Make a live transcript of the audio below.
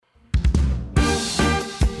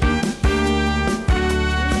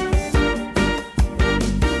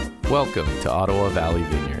Welcome to Ottawa Valley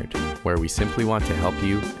Vineyard, where we simply want to help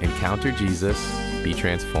you encounter Jesus, be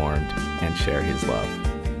transformed, and share his love.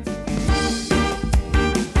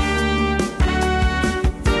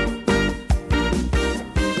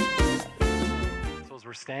 So as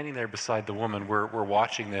we're standing there beside the woman, we're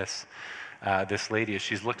watching this lady as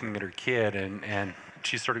she's looking at her kid, and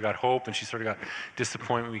she sort of got hope and she sort of got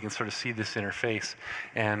disappointment. We can sort of see this in her face,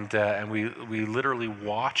 and we literally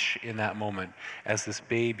watch in that moment as this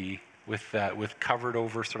baby with covered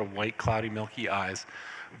over sort of white, cloudy, milky eyes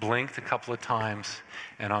blinked a couple of times,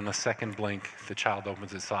 and on the second blink, the child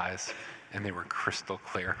opens its eyes, and they were crystal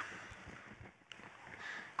clear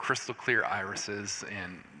irises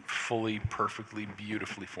and fully, perfectly,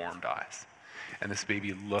 beautifully formed eyes. And this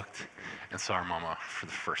baby looked and saw her mama for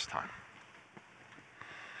the first time.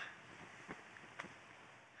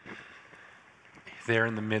 There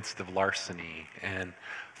in the midst of larceny and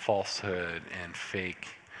falsehood and fake,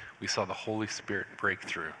 we saw the Holy Spirit break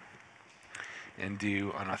through and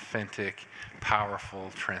do an authentic,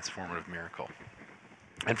 powerful, transformative miracle.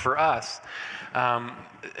 And for us,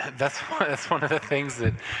 that's one of the things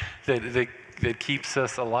that keeps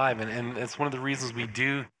us alive, and it's one of the reasons we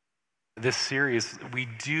do this series. We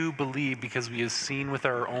do believe, because we have seen with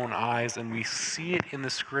our own eyes and we see it in the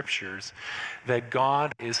scriptures, that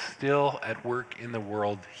God is still at work in the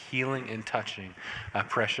world, healing and touching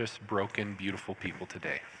precious, broken, beautiful people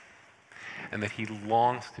today. And that he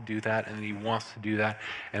longs to do that, and he wants to do that,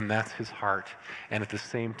 and that's his heart. And at the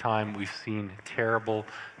same time, we've seen terrible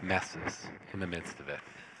messes in the midst of it.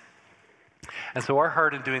 And so our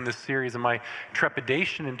heart in doing this series, and my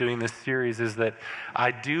trepidation in doing this series, is that I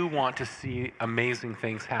do want to see amazing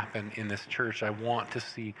things happen in this church. I want to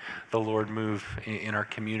see the Lord move in our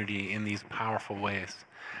community in these powerful ways,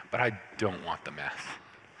 but I don't want the mess.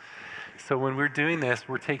 So when we're doing this,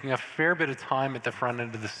 we're taking a fair bit of time at the front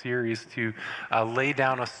end of the series to lay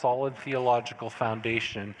down a solid theological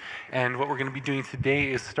foundation. And what we're going to be doing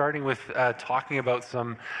today is starting with talking about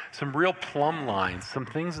some real plumb lines, some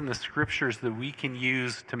things in the scriptures that we can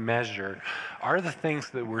use to measure. Are the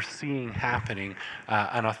things that we're seeing happening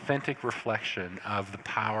an authentic reflection of the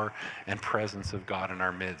power and presence of God in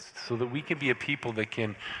our midst, so that we can be a people that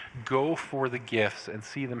can go for the gifts and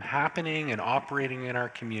see them happening and operating in our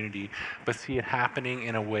community, but see it happening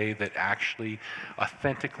in a way that actually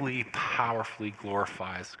authentically, powerfully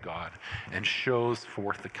glorifies God and shows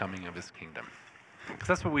forth the coming of his kingdom. Because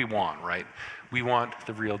that's what we want, right? We want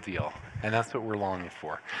the real deal, and that's what we're longing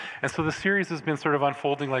for. And so the series has been sort of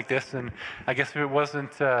unfolding like this, and I guess if it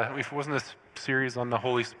wasn't a series on the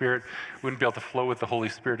Holy Spirit, we wouldn't be able to flow with the Holy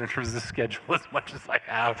Spirit in terms of the schedule as much as I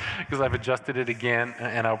have, because I've adjusted it again,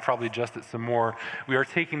 and I'll probably adjust it some more. We are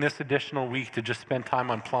taking this additional week to just spend time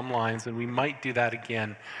on plumb lines, and we might do that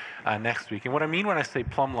again next week. And what I mean when I say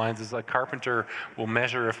plumb lines is a carpenter will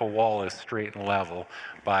measure if a wall is straight and level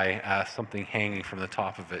by something hanging from the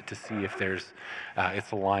top of it to see if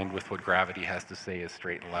it's aligned with what gravity has to say is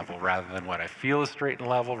straight and level, rather than what I feel is straight and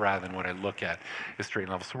level, rather than what I look at is straight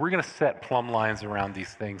and level. So we're going to set plumb lines around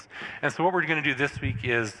these things. And so what we're going to do this week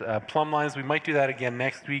is plumb lines. We might do that again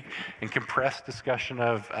next week and compress discussion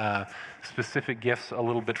of specific gifts a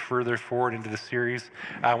little bit further forward into the series.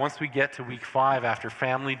 Once we get to week 5 after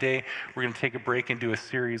Family Day, we're going to take a break and do a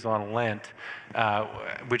series on Lent,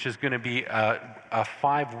 which is going to be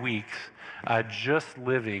 5 weeks just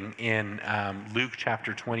living in Luke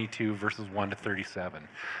chapter 22, verses 1 to 37.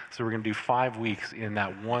 So we're going to do 5 weeks in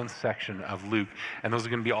that one section of Luke, and those are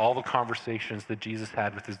going to be all the conversations that Jesus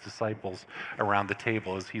had with his disciples around the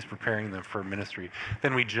table as he's preparing them for ministry.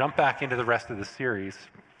 Then we jump back into the rest of the series,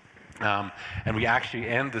 and we actually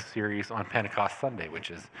end the series on Pentecost Sunday, which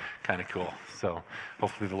is kind of cool. So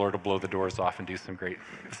hopefully the Lord will blow the doors off and do some great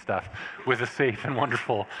stuff with a safe and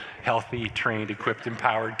wonderful, healthy, trained, equipped,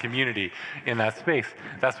 empowered community in that space.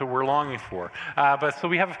 That's what we're longing for. But so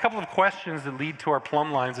we have a couple of questions that lead to our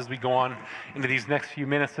plumb lines as we go on into these next few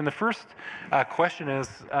minutes. And the first question is,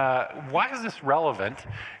 why is this relevant?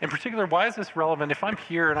 In particular, why is this relevant if I'm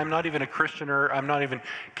here and I'm not even a Christian, or I'm not even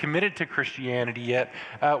committed to Christianity yet?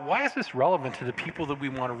 Why is this relevant to the people that we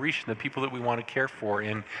want to reach and the people that we want to care for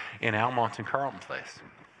in Almonte and Carleton Place?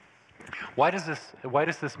 Why does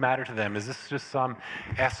this matter to them? Is this just some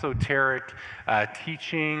esoteric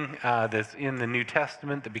teaching that's in the New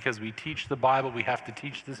Testament, that because we teach the Bible, we have to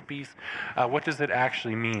teach this piece? What does it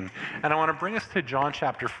actually mean? And I want to bring us to John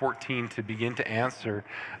chapter 14 to begin to answer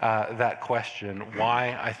that question,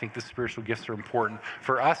 why I think the spiritual gifts are important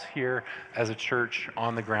for us here as a church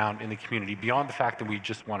on the ground in the community, beyond the fact that we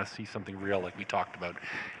just want to see something real like we talked about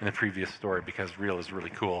in the previous story, because real is really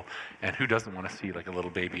cool, and who doesn't want to see like a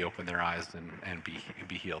little baby open their eyes and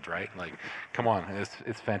be healed, right? Like, come on,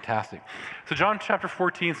 it's fantastic. So John chapter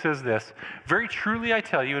 14 says this, "Very truly I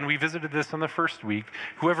tell you," and we visited this on the first week,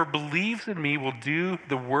 "whoever believes in me will do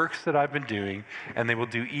the works that I've been doing, and they will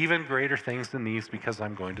do even greater things than these because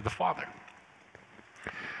I'm going to the Father."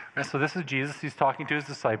 And so this is Jesus. He's talking to his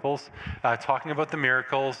disciples, talking about the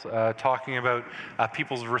miracles, talking about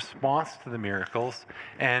people's response to the miracles.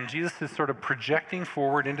 And Jesus is sort of projecting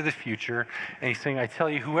forward into the future. And he's saying, "I tell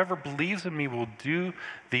you, whoever believes in me will do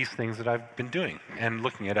these things that I've been doing." And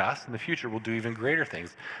looking at us in the future, we'll do even greater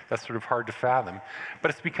things. That's sort of hard to fathom.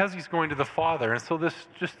 But it's because he's going to the Father. And so this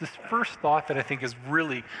first thought that I think is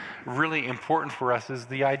really, really important for us is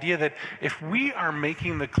the idea that if we are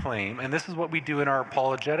making the claim, and this is what we do in our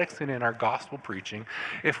apologetics and in our gospel preaching,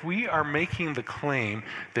 if we are making the claim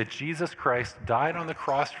that Jesus Christ died on the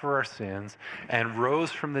cross for our sins and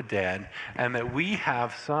rose from the dead, and that we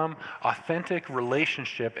have some authentic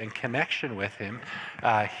relationship and connection with him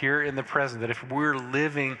here in the present, that if we're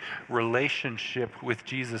living relationship with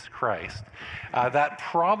Jesus Christ, that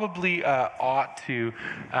probably ought to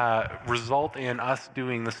result in us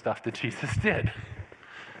doing the stuff that Jesus did.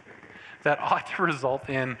 That ought to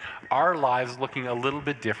result in our lives looking a little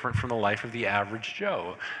bit different from the life of the average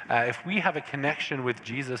Joe. If we have a connection with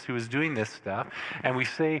Jesus who is doing this stuff, and we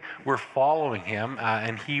say we're following him,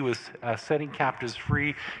 and he was setting captives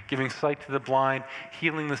free, giving sight to the blind,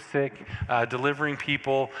 healing the sick, delivering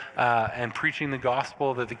people, and preaching the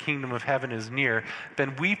gospel that the kingdom of heaven is near,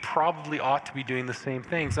 then we probably ought to be doing the same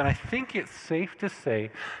things. And I think it's safe to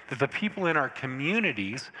say that the people in our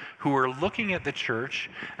communities who are looking at the church,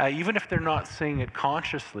 even if they're not saying it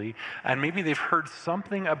consciously, and maybe they've heard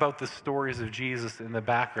something about the stories of Jesus in the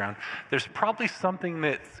background, there's probably something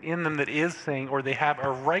that's in them that is saying, or they have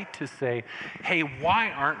a right to say, "Hey,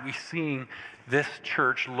 why aren't we seeing this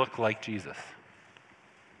church look like Jesus?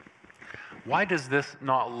 Why does this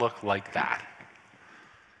not look like that?"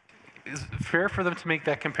 Is it fair for them to make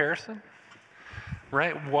that comparison?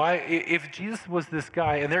 Right? Why, if Jesus was this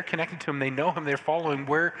guy and they're connected to him, they know him, they're following,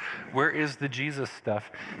 where is the Jesus stuff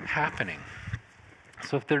happening?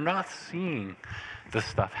 So if they're not seeing the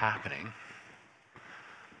stuff happening,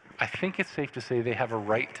 I think it's safe to say they have a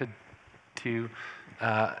right to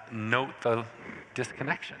note the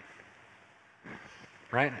disconnection.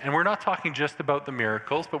 Right? And we're not talking just about the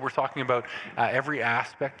miracles, but we're talking about every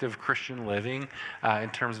aspect of Christian living in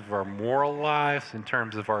terms of our moral lives, in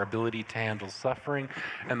terms of our ability to handle suffering,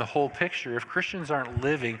 and the whole picture. If Christians aren't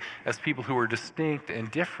living as people who are distinct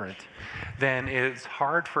and different, then it's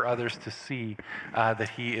hard for others to see that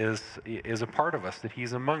he is a part of us, that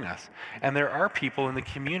he's among us. And there are people in the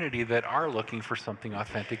community that are looking for something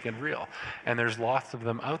authentic and real. And there's lots of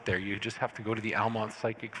them out there. You just have to go to the Almont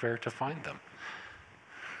Psychic Fair to find them.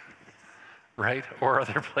 Right? Or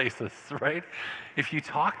other places, right? If you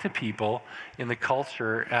talk to people in the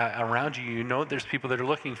culture around you, you know there's people that are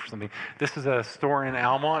looking for something. This is a store in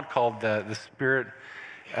Almont called the Spirit.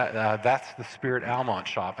 That's the Spirit Almont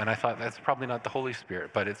shop, and I thought that's probably not the Holy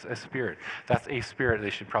Spirit, but it's a Spirit. That's a Spirit. They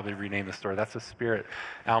should probably rename the store. That's a Spirit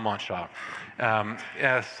Almont shop. And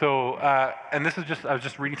this is I was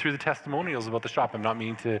just reading through the testimonials about the shop. I'm not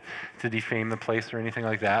meaning to defame the place or anything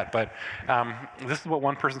like that, but this is what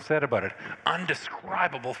one person said about it.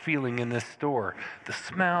 "Undescribable feeling in this store. The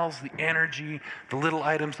smells, the energy, the little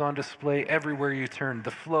items on display everywhere you turn,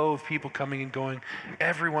 the flow of people coming and going,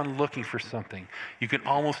 everyone looking for something. You can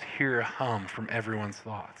almost hear a hum from everyone's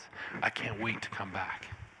thoughts. I can't wait to come back."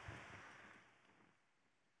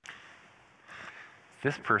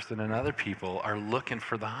 This person and other people are looking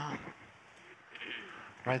for the hum.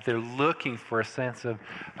 Right? They're looking for a sense of,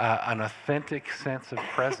 an authentic sense of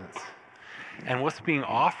presence. And what's being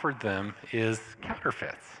offered them is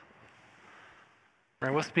counterfeits.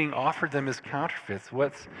 Right? What's being offered them is counterfeits.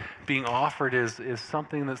 What's being offered is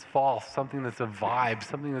something that's false, something that's a vibe,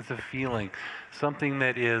 something that's a feeling, something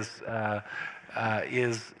that is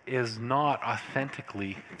not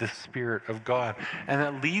authentically the Spirit of God. And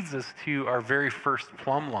that leads us to our very first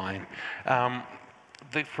plumb line.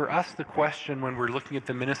 For us, the question when we're looking at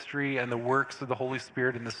the ministry and the works of the Holy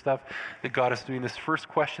Spirit and the stuff that God is doing, this first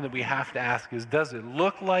question that we have to ask is, does it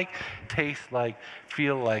look like, taste like,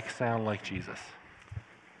 feel like, sound like Jesus?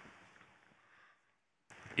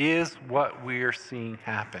 Is what we are seeing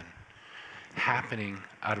happening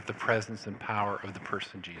out of the presence and power of the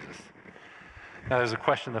person Jesus? Now, there's a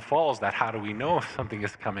question that follows that. How do we know if something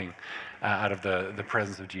is coming out of the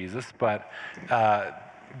presence of Jesus? But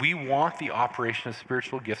we want the operation of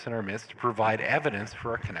spiritual gifts in our midst to provide evidence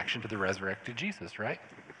for our connection to the resurrected Jesus, right?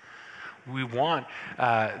 We want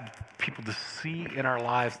people to see in our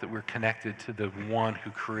lives that we're connected to the one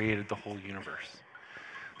who created the whole universe.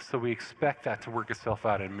 So we expect that to work itself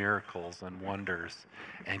out in miracles and wonders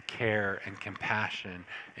and care and compassion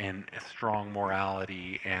and strong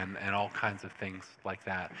morality and all kinds of things like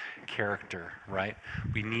that. Character, right?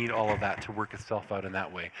 We need all of that to work itself out in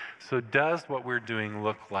that way. So does what we're doing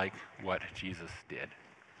look like what Jesus did?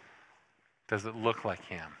 Does it look like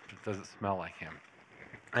him? Does it smell like him?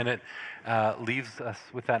 And it leaves us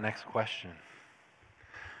with that next question.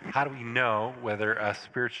 How do we know whether a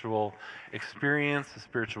spiritual experience, a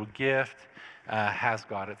spiritual gift, has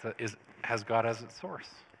God as its source?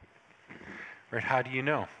 Right? How do you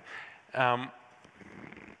know?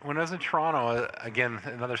 When I was in Toronto, again,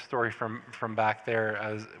 another story from back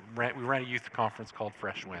there, we ran a youth conference called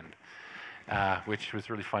Fresh Wind, which was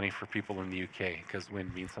really funny for people in the UK because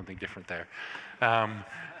wind means something different there.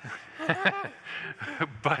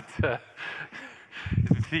 But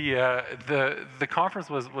the conference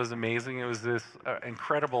was amazing. It was this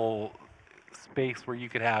incredible space where you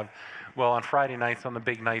could have, well, on Friday nights, on the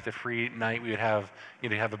big night, the free night, we would have,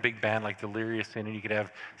 have a big band like Delirious in, and you could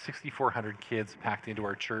have 6,400 kids packed into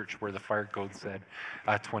our church where the fire code said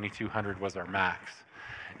 2,200 was our max.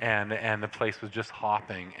 And the place was just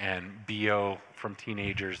hopping, and BO from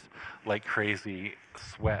teenagers like crazy,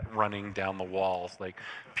 sweat running down the walls, like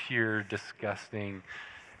pure, disgusting,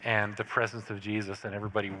 and the presence of Jesus and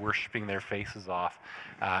everybody worshiping their faces off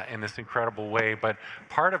in this incredible way. But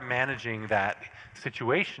part of managing that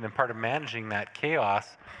situation and part of managing that chaos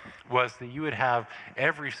was that you would have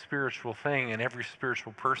every spiritual thing and every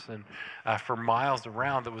spiritual person for miles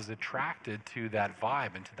around that was attracted to that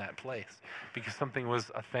vibe and to that place because something was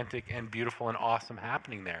authentic and beautiful and awesome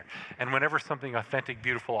happening there. And whenever something authentic,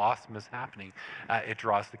 beautiful, awesome is happening, it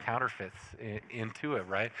draws the counterfeits into it,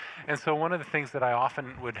 right? And so one of the things that I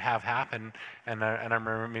often would have happen, and I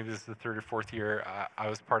remember maybe this is the third or fourth year I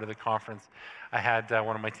was part of the conference, I had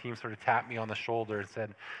one of my team sort of tap me on the shoulder and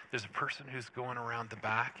said, there's a person who's going around the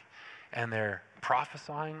back and they're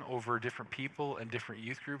prophesying over different people and different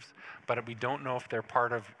youth groups, but we don't know if they're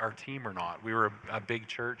part of our team or not. We were a big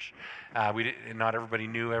church. Not everybody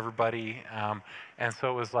knew everybody. And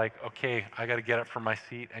so it was like, okay, I got to get up from my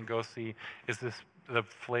seat and go see, is this the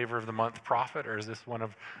flavor of the month prophet, or is this one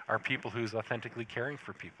of our people who's authentically caring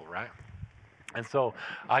for people, right? And so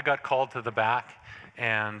I got called to the back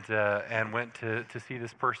and went to see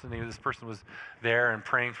this person. This person was there and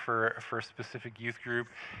praying for a specific youth group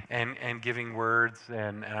and giving words,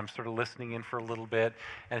 and I'm sort of listening in for a little bit,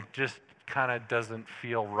 and it just kind of doesn't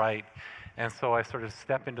feel right. And so I sort of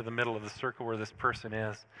step into the middle of the circle where this person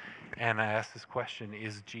is, and I ask this question,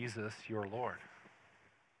 is Jesus your Lord?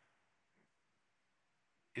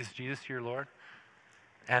 Is Jesus your Lord?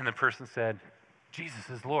 And the person said, Jesus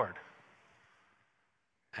is Lord.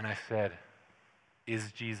 And I said,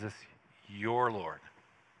 is Jesus your Lord?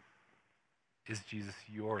 Is Jesus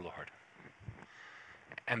your Lord?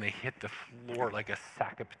 And they hit the floor like a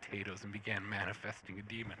sack of potatoes and began manifesting a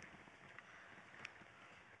demon.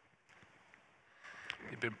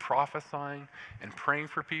 They've been prophesying and praying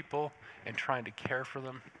for people and trying to care for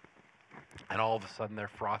them. And all of a sudden they're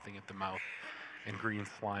frothing at the mouth and green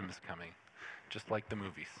slime is coming, just like the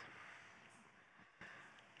movies.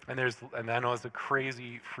 And I know it's a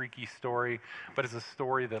crazy, freaky story, but it's a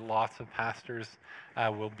story that lots of pastors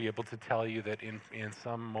will be able to tell you that in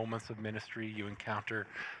some moments of ministry you encounter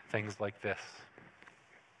things like this.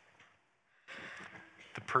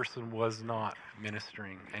 The person was not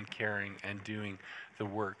ministering and caring and doing the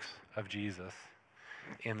works of Jesus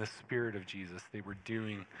in the spirit of Jesus. They were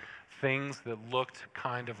doing things that looked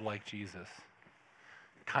kind of like Jesus,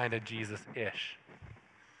 kind of Jesus-ish,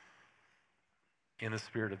 in the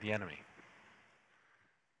spirit of the enemy.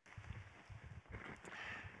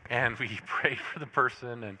 And we prayed for the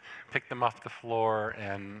person and picked them off the floor,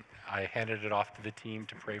 and I handed it off to the team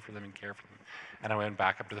to pray for them and care for them. And I went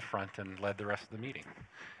back up to the front and led the rest of the meeting.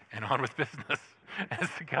 And on with business.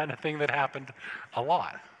 It's the kind of thing that happened a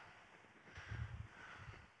lot.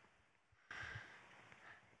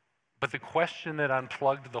 But the question that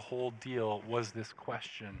unplugged the whole deal was this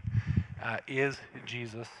question, is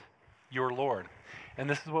Jesus your Lord? And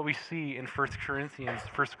this is what we see in 1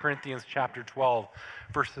 Corinthians chapter 12,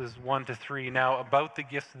 verses 1 to 3. Now, about the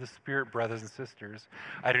gifts of the Spirit, brothers and sisters,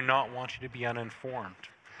 I do not want you to be uninformed.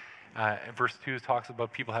 Verse 2 talks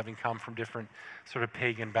about people having come from different sort of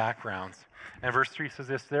pagan backgrounds. And verse 3 says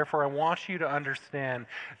this, therefore I want you to understand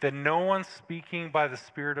that no one speaking by the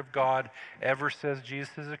Spirit of God ever says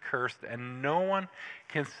Jesus is accursed, and no one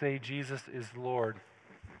can say Jesus is Lord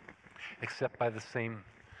except by the same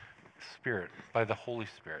Spirit, by the Holy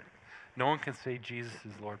Spirit. No one can say Jesus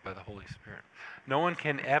is Lord by the Holy Spirit. No one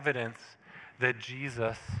can evidence that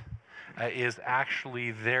Jesus is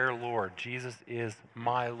actually their Lord. Jesus is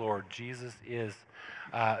my Lord. Jesus is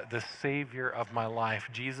the Savior of my life.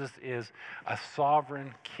 Jesus is a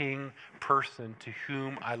sovereign king person to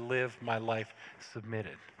whom I live my life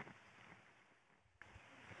submitted,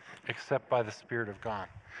 except by the Spirit of God.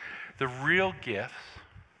 The real gifts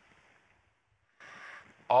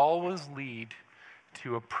always lead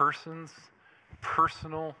to a person's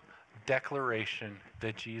personal declaration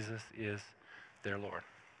that Jesus is their Lord,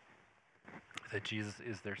 that Jesus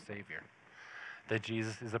is their Savior, that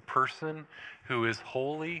Jesus is a person who is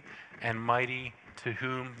holy and mighty to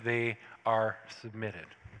whom they are submitted.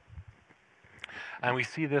 And we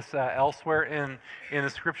see this elsewhere in the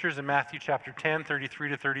scriptures in Matthew chapter 10, 33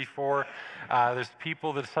 to 34. There's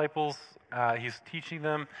people, the disciples, he's teaching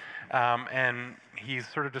them, and he's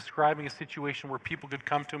sort of describing a situation where people could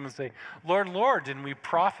come to him and say, Lord, Lord, didn't we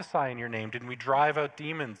prophesy in your name? Didn't we drive out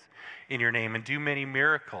demons in your name and do many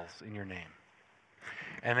miracles in your name?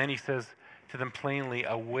 And then he says to them plainly,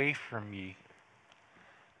 away from ye,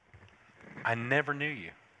 I never knew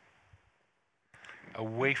you.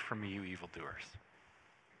 Away from me, you evildoers.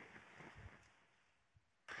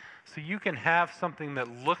 So you can have something that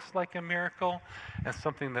looks like a miracle and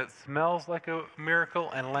something that smells like a miracle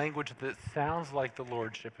and language that sounds like the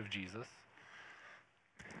lordship of Jesus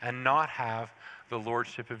and not have the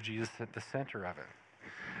lordship of Jesus at the center of it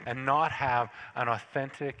and not have an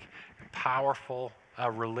authentic, powerful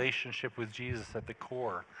relationship with Jesus at the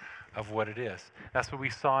core of what it is. That's what we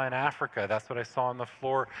saw in Africa. That's what I saw on the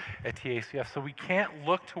floor at TACF. So we can't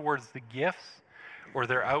look towards the gifts or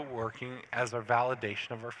their outworking as a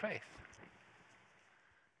validation of our faith.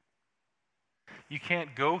 You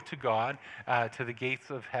can't go to God, to the gates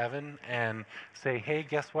of heaven and say, hey,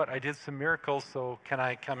 guess what? I did some miracles, so can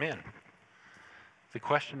I come in? The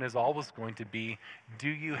question is always going to be, do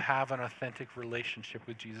you have an authentic relationship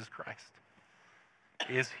with Jesus Christ?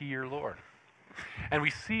 Is he your Lord? And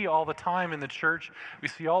we see all the time in the church, we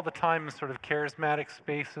see all the time in sort of charismatic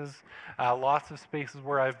spaces, lots of spaces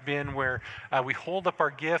where I've been, where we hold up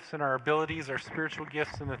our gifts and our abilities, our spiritual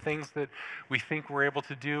gifts and the things that we think we're able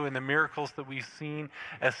to do and the miracles that we've seen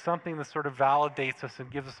as something that sort of validates us and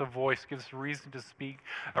gives us a voice, gives us a reason to speak,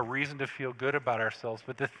 a reason to feel good about ourselves.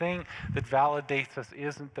 But the thing that validates us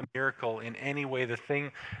isn't the miracle in any way. The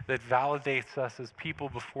thing that validates us as people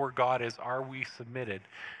before God is, are we submitted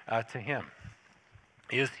to him?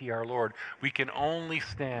 Is he our Lord? We can only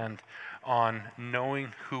stand on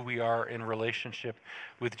knowing who we are in relationship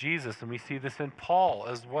with Jesus. And we see this in Paul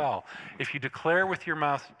as well. If you declare with your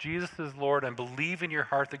mouth Jesus is Lord and believe in your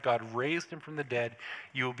heart that God raised him from the dead,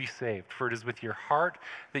 you will be saved. For it is with your heart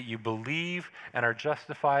that you believe and are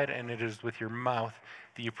justified, and it is with your mouth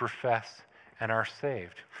that you profess and are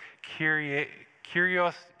saved.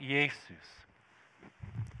 Kyrios Jesus.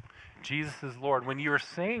 Jesus is Lord. When you are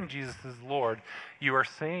saying Jesus is Lord, you are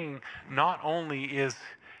saying not only is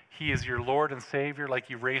he is your Lord and Savior, like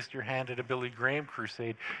you raised your hand at a Billy Graham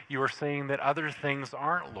crusade, you are saying that other things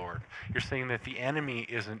aren't Lord. You're saying that the enemy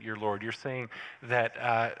isn't your Lord. You're saying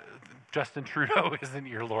that Justin Trudeau isn't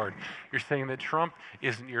your Lord. You're saying that Trump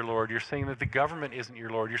isn't your Lord. You're saying that the government isn't your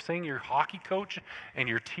Lord. You're saying your hockey coach and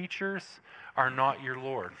your teachers are not your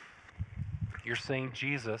Lord. You're saying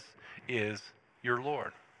Jesus is your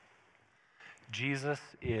Lord. Jesus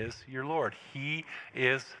is your Lord. He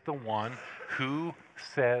is the one who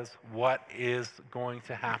says what is going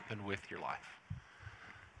to happen with your life.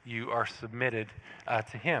 You are submitted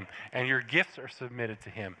to him, and your gifts are submitted to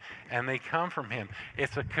him, and they come from him.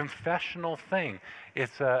 It's a confessional thing.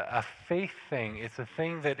 It's a faith thing. It's a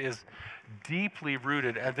thing that is deeply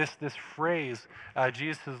rooted. This phrase,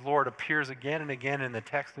 Jesus is Lord, appears again and again in the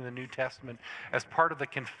text in the New Testament as part of the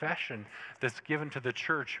confession that's given to the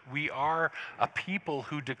church. We are a people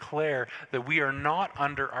who declare that we are not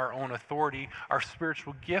under our own authority. Our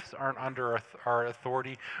spiritual gifts aren't under our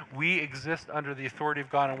authority. We exist under the authority of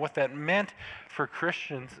God. And what that meant for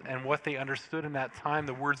Christians and what they understood in that time,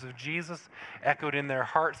 the words of Jesus echoed in their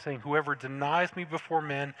heart, saying, whoever denies me before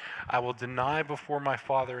men, I will deny before my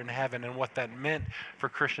Father in heaven. And what that meant for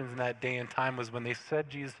Christians in that day and time was when they said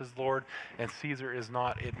Jesus is Lord and Caesar is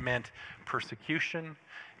not, it meant persecution,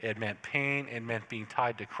 it meant pain, it meant being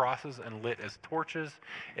tied to crosses and lit as torches,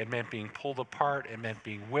 it meant being pulled apart, it meant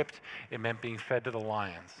being whipped, it meant being fed to the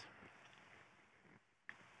lions.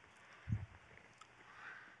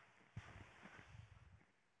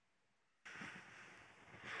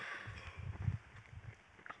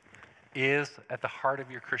 Is at the heart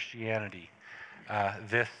of your Christianity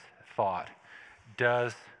this thought: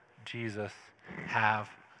 does Jesus have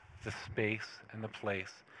the space and the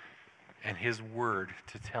place and his word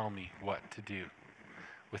to tell me what to do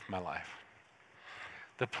with my life.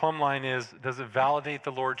 The plumb line is, does it validate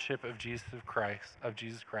the lordship of Jesus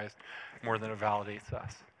Christ more than it validates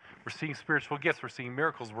us? We're seeing spiritual gifts. We're seeing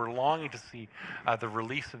miracles. We're longing to see the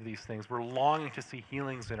release of these things. We're longing to see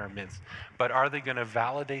healings in our midst. But are they going to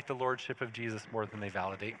validate the lordship of Jesus more than they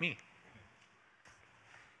validate me?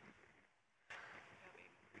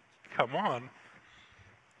 Come on.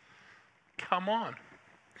 Come on.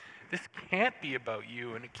 This can't be about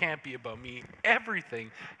you, and it can't be about me. Everything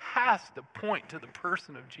has to point to the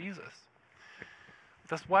person of Jesus.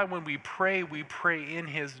 That's why when we pray in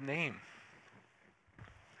his name.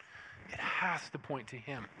 It has to point to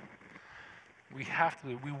him. We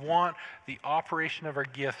want the operation of our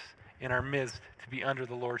gifts in our midst to be under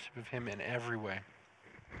the lordship of him in every way.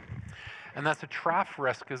 And that's a trap for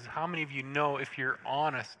us, because how many of you know, if you're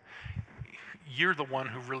honest, you're the one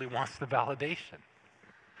who really wants the validation.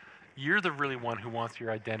 You're the really one who wants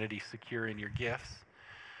your identity secure in your gifts.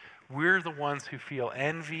 We're the ones who feel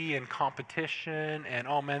envy and competition and,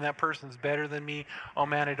 oh man, that person's better than me. Oh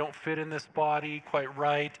man, I don't fit in this body quite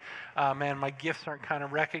right. Man, my gifts aren't kind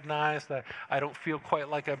of recognized. I don't feel quite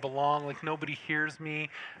like I belong, like nobody hears me.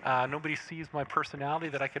 Nobody sees my personality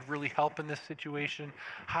that I could really help in this situation.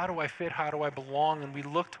 How do I fit? How do I belong? And we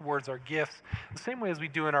look towards our gifts the same way as we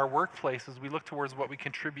do in our workplaces. We look towards what we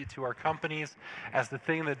contribute to our companies as the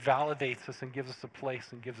thing that validates us and gives us a place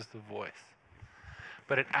and gives us a voice.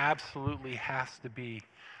 But it absolutely has to be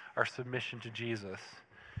our submission to Jesus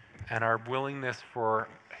and our willingness for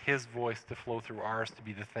his voice to flow through ours to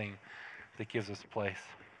be the thing that gives us place.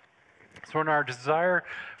 So in our desire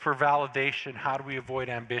for validation, how do we avoid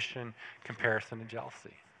ambition, comparison, and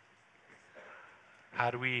jealousy?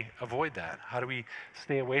 How do we avoid that? How do we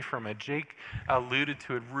stay away from it? Jake alluded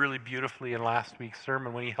to it really beautifully in last week's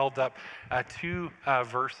sermon when he held up two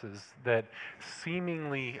verses that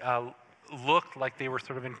seemingly looked like they were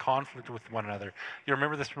sort of in conflict with one another. You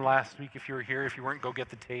remember this from last week if you were here. If you weren't, go get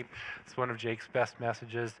the tape. It's one of Jake's best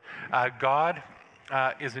messages. God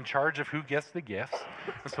is in charge of who gets the gifts.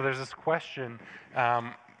 And so there's this question,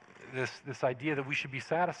 this idea that we should be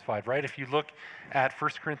satisfied, right? If you look at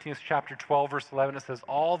 1 Corinthians chapter 12, verse 11, it says,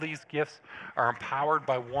 all these gifts are empowered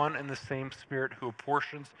by one and the same Spirit who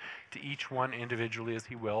apportions to each one individually as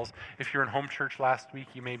he wills. If you're in home church last week,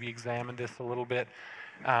 you maybe examined this a little bit.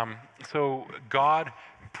 So God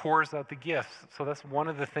pours out the gifts. So that's one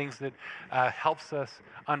of the things that helps us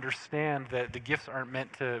understand that the gifts aren't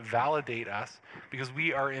meant to validate us, because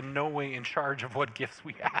we are in no way in charge of what gifts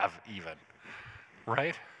we have even,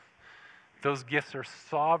 right? Those gifts are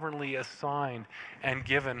sovereignly assigned and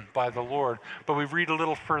given by the Lord. But we read a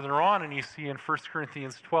little further on, and you see in 1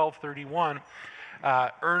 Corinthians 12:31,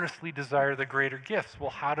 earnestly desire the greater gifts. Well,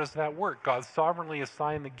 how does that work? God sovereignly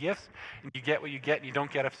assigned the gifts, and you get what you get, and you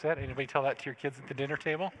don't get upset. Anybody tell that to your kids at the dinner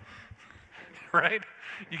table? Right?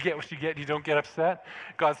 You get what you get, and you don't get upset.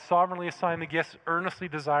 God sovereignly assigned the gifts, earnestly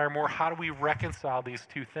desire more. How do we reconcile these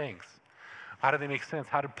two things? How do they make sense?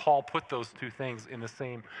 How did Paul put those two things in the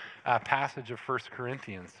same passage of 1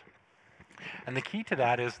 Corinthians? And the key to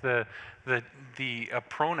that is the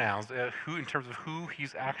pronouns, who, in terms of who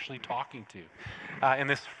he's actually talking to. In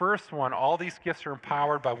this first one, all these gifts are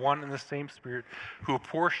empowered by one and the same Spirit who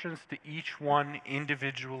apportions to each one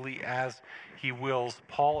individually as he wills.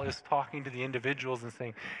 Paul is talking to the individuals and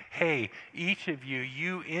saying, hey, each of you,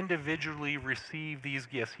 you individually receive these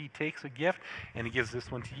gifts. He takes a gift and he gives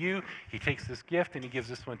this one to you. He takes this gift and he gives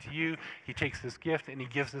this one to you. He takes this gift and he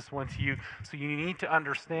gives this one to you. So you need to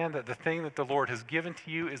understand that the thing that the Lord has given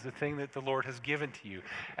to you is the thing that the Lord has given to you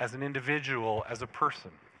as an individual, as a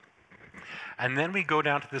person. And then we go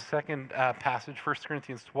down to the second passage, 1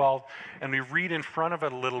 Corinthians 12, and we read in front of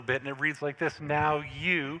it a little bit, and it reads like this: now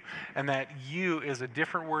you, and that you is a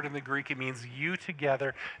different word in the Greek. It means you together.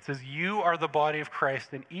 It says you are the body of Christ,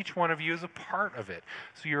 and each one of you is a part of it.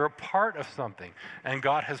 So you're a part of something. And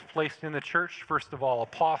God has placed in the church, first of all,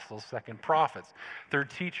 apostles, second, prophets,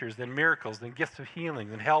 third, teachers, then miracles, then gifts of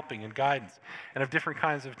healing, and helping, and guidance, and of different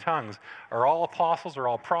kinds of tongues. Are all apostles? Are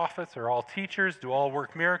all prophets? Are all teachers? Do all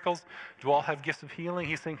work miracles? Do all have gifts of healing?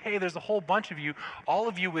 He's saying, hey, there's a whole bunch of you, all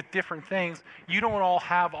of you with different things. You don't all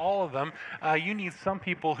have all of them. You need some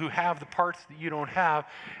people who have the parts that you don't have.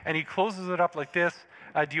 And he closes it up like this.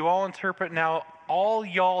 Do you all interpret? Now, all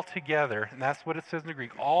y'all together, and that's what it says in the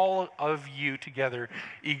Greek, all of you together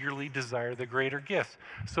eagerly desire the greater gifts.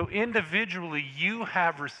 So individually, you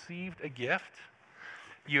have received a gift.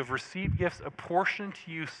 You have received gifts apportioned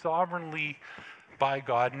to you sovereignly by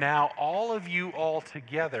God. Now, all of you all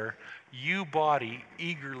together, you body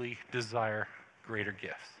eagerly desire greater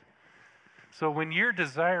gifts. So when you're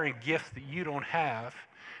desiring gifts that you don't have,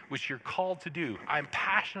 which you're called to do, I'm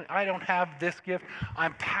passionate, I don't have this gift,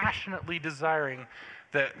 I'm passionately desiring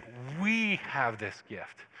that we have this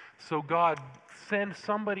gift. So God, send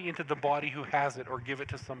somebody into the body who has it or give it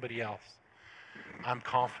to somebody else. I'm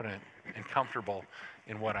confident and comfortable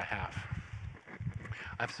in what I have.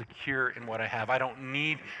 I'm secure in what I have. I don't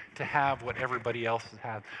need to have what everybody else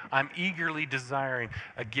has. I'm eagerly desiring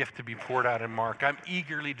a gift to be poured out in Mark. I'm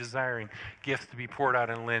eagerly desiring gifts to be poured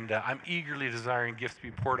out in Linda. I'm eagerly desiring gifts to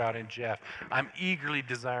be poured out in Jeff. I'm eagerly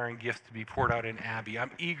desiring gifts to be poured out in Abby.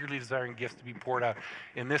 I'm eagerly desiring gifts to be poured out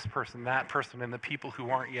in this person, that person, and the people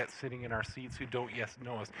who aren't yet sitting in our seats who don't yet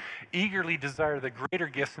know us. Eagerly desire the greater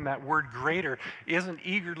gifts, and that word greater isn't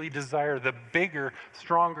eagerly desire the bigger,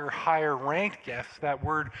 stronger, higher ranked gifts. That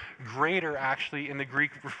word greater actually in the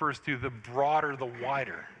Greek refers to the broader, the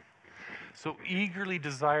wider. So eagerly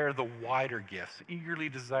desire the wider gifts, eagerly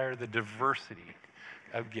desire the diversity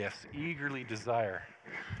of gifts, eagerly desire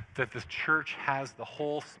that the church has the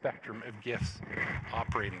whole spectrum of gifts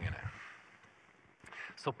operating in it.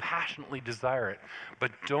 So passionately desire it,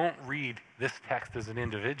 but don't read this text as an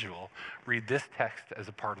individual, read this text as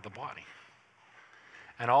a part of the body.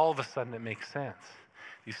 And all of a sudden it makes sense.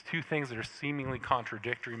 These two things that are seemingly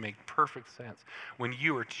contradictory make perfect sense when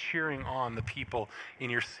you are cheering on the people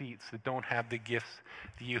in your seats that don't have the gifts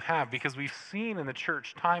that you have. Because we've seen in the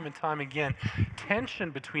church time and time again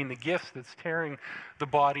tension between the gifts that's tearing the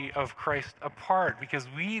body of Christ apart. Because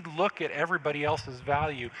we look at everybody else's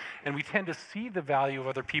value and we tend to see the value of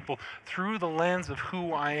other people through the lens of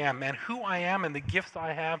who I am. And who I am and the gifts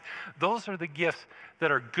I have, those are the gifts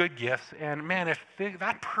that are good gifts. And man, if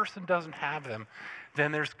that person doesn't have them,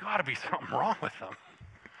 then there's got to be something wrong with them,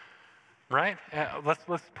 right?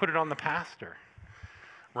 Let's put it on the pastor,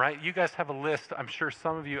 right? You guys have a list, I'm sure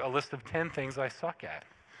some of you, a list of 10 things I suck at,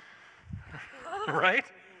 right?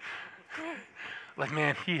 Like,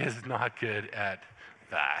 man, he is not good at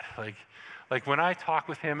that. Like when I talk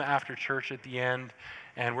with him after church at the end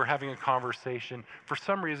and we're having a conversation, for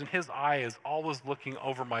some reason his eye is always looking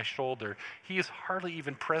over my shoulder. He is hardly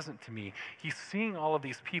even present to me. He's seeing all of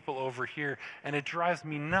these people over here and it drives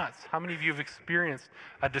me nuts. How many of you have experienced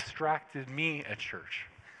a distracted me at church?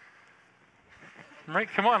 Right?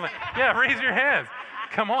 Come on. Yeah, raise your hands.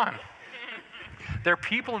 Come on. There are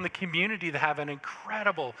people in the community that have an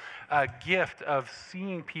incredible gift of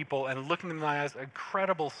seeing people and looking them in the eyes,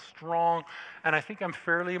 incredible, strong, and I think I'm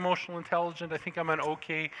fairly emotional intelligent. I think I'm an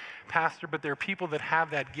okay pastor, but there are people that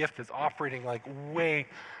have that gift that's operating like way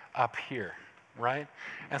up here, right?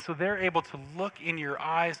 And so they're able to look in your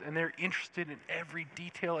eyes and they're interested in every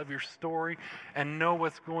detail of your story and know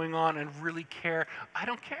what's going on and really care. I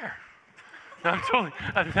don't care. No,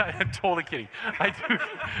 I'm totally kidding. I do.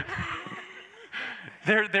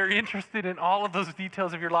 They're interested in all of those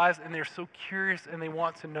details of your lives, and they're so curious, and they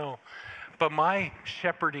want to know. But my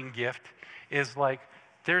shepherding gift is like,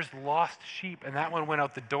 there's lost sheep, and that one went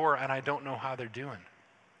out the door, and I don't know how they're doing.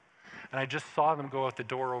 And I just saw them go out the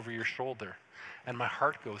door over your shoulder, and my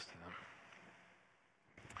heart goes to them.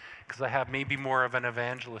 Because I have maybe more of an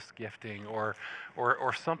evangelist gifting or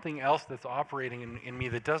something else that's operating in me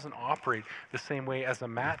that doesn't operate the same way as a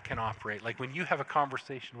Matt can operate. Like when you have a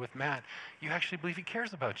conversation with Matt, you actually believe he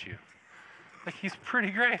cares about you. Like he's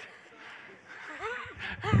pretty great.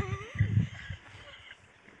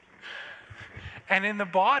 And in the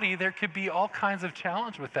body, there could be all kinds of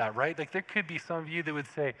challenge with that, right? Like there could be some of you that would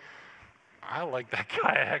say, I like that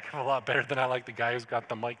guy a heck of a lot better than I like the guy who's got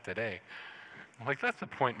the mic today. Like, that's the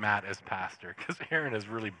point, Matt, as pastor, because Aaron is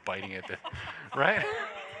really biting at this, right?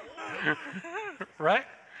 Right?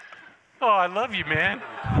 Oh, I love you, man.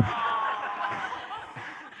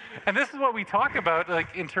 And this is what we talk about, like,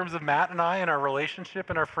 in terms of Matt and I and our relationship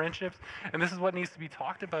and our friendships, and this is what needs to be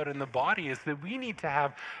talked about in the body, is that we need to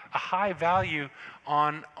have a high value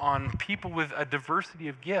on people with a diversity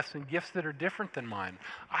of gifts and gifts that are different than mine.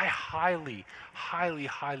 I highly, highly,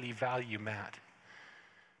 highly value Matt.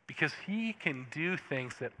 Because he can do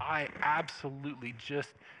things that I absolutely just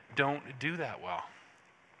don't do that well.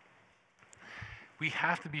 We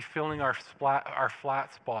have to be filling our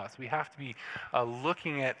flat spots. We have to be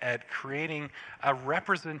looking at creating a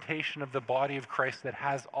representation of the body of Christ that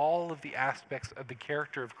has all of the aspects of the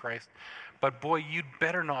character of Christ. But boy, you'd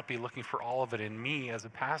better not be looking for all of it in me as a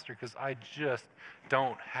pastor, because I just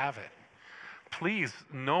don't have it. Please,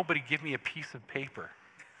 nobody give me a piece of paper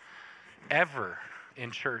ever in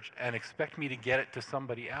church and expect me to get it to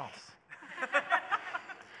somebody else.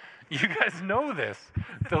 You guys know this.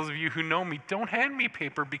 Those of you who know me, don't hand me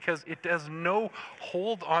paper because it does no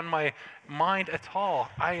hold on my mind at all.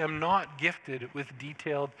 I am not gifted with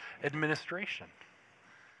detailed administration.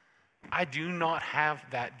 I do not have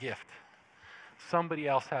that gift. Somebody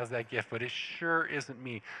else has that gift, but it sure isn't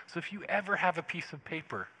me. So if you ever have a piece of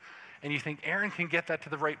paper and you think Aaron can get that to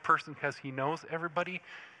the right person because he knows everybody,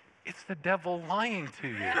 it's the devil lying to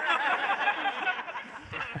you.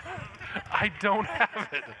 I don't have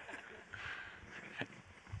it.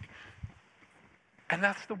 And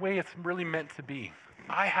that's the way it's really meant to be.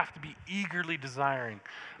 I have to be eagerly desiring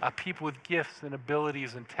people with gifts and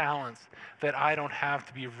abilities and talents that I don't have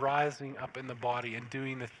to be rising up in the body and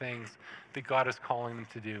doing the things that God is calling them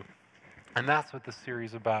to do. And that's what this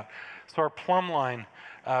series is about. So our plumb line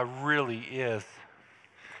really is,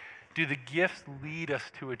 do the gifts lead us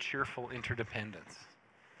to a cheerful interdependence?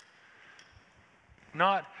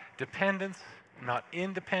 Not dependence, not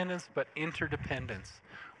independence, but interdependence.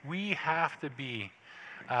 We have to be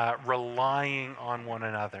relying on one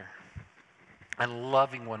another and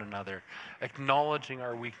loving one another, acknowledging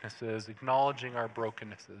our weaknesses, acknowledging our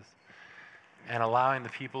brokennesses, and allowing the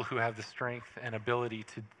people who have the strength and ability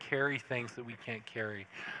to carry things that we can't carry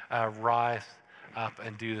rise up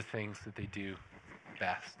and do the things that they do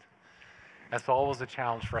best. That's always a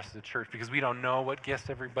challenge for us as a church because we don't know what gifts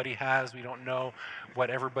everybody has. We don't know what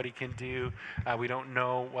everybody can do. We don't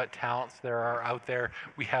know what talents there are out there.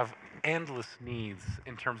 We have endless needs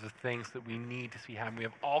in terms of things that we need to see happen. We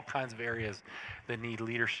have all kinds of areas that need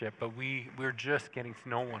leadership, but we're just getting to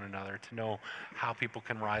know one another, to know how people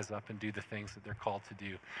can rise up and do the things that they're called to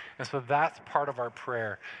do. And so that's part of our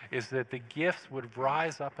prayer, is that the gifts would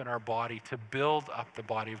rise up in our body to build up the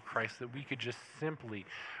body of Christ, that we could just simply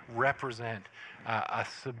represent a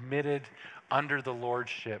submitted, under the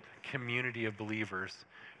lordship community of believers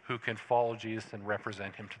who can follow Jesus and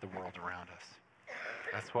represent him to the world around us.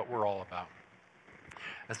 That's what we're all about.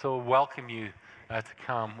 And so welcome you to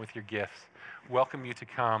come with your gifts. Welcome you to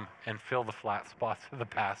come and fill the flat spots of the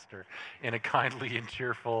pastor in a kindly and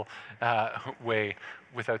cheerful way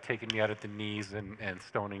without taking me out at the knees and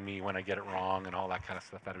stoning me when I get it wrong and all that kind of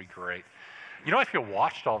stuff. That'd be great. You know, I feel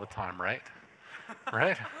watched all the time, right?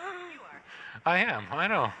 Right? You are. I am. I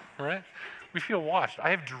know, right? We feel watched. I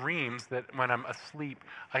have dreams that when I'm asleep,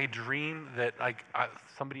 I dream that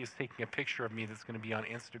somebody is taking a picture of me that's going to be on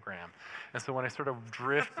Instagram. And so when I sort of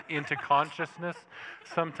drift into consciousness,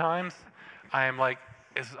 sometimes I am like,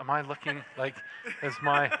 am I looking like, is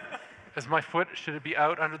my foot, should it be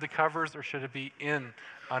out under the covers or should it be in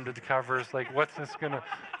under the covers? Like, what's this going to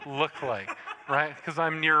look like, right? Because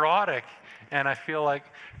I'm neurotic and I feel like,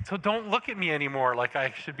 so don't look at me anymore like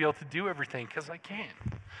I should be able to do everything, because I can't.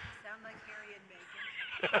 Sound like Harry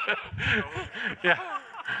and Meghan. Yeah.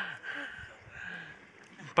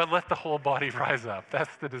 But let the whole body rise up.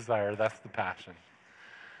 That's the desire. That's the passion.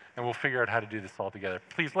 And we'll figure out how to do this all together.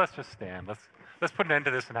 Please, let's just stand. Let's put an end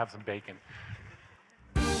to this and have some bacon.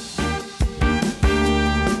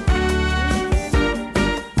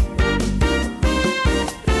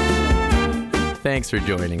 Thanks for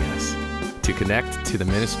joining us. To connect to the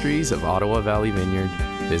ministries of Ottawa Valley Vineyard,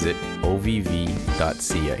 visit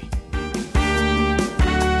ovv.ca.